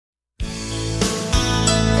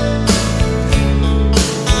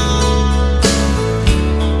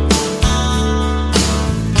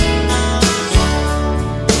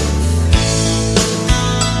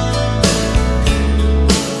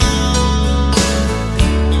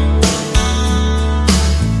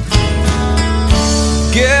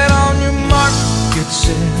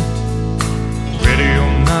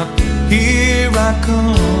I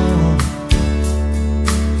come.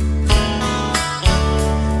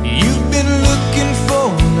 You've been looking for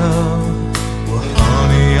love, well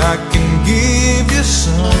honey, I can give you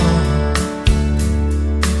some.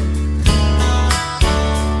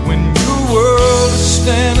 When your world is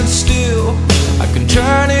standing still, I can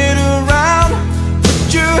turn it around.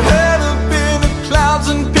 Put your head up in the clouds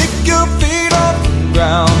and pick your feet off the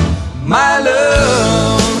ground. My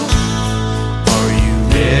love, are you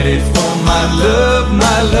ready for my love,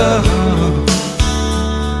 my love?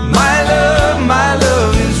 My love, my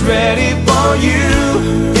love is ready for you.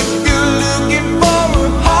 If you're looking for a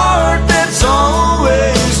heart that's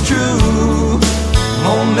always true,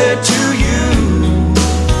 only to you,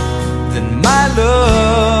 then my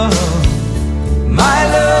love, my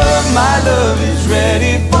love, my love is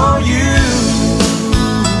ready for you.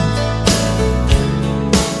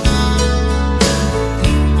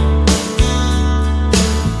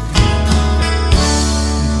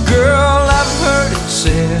 Girl, I've heard it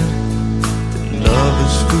said that love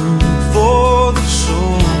is food for the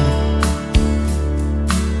soul.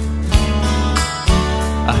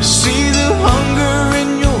 I see the hunger in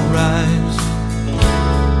your eyes,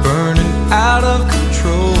 burning out of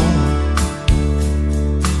control.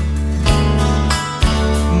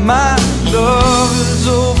 My love is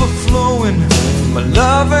overflowing from my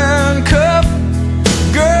loving cup.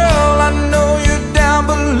 Girl, I know you're down,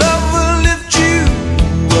 but love will lift you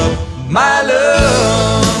up. My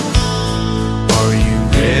love, are you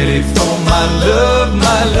ready for my love?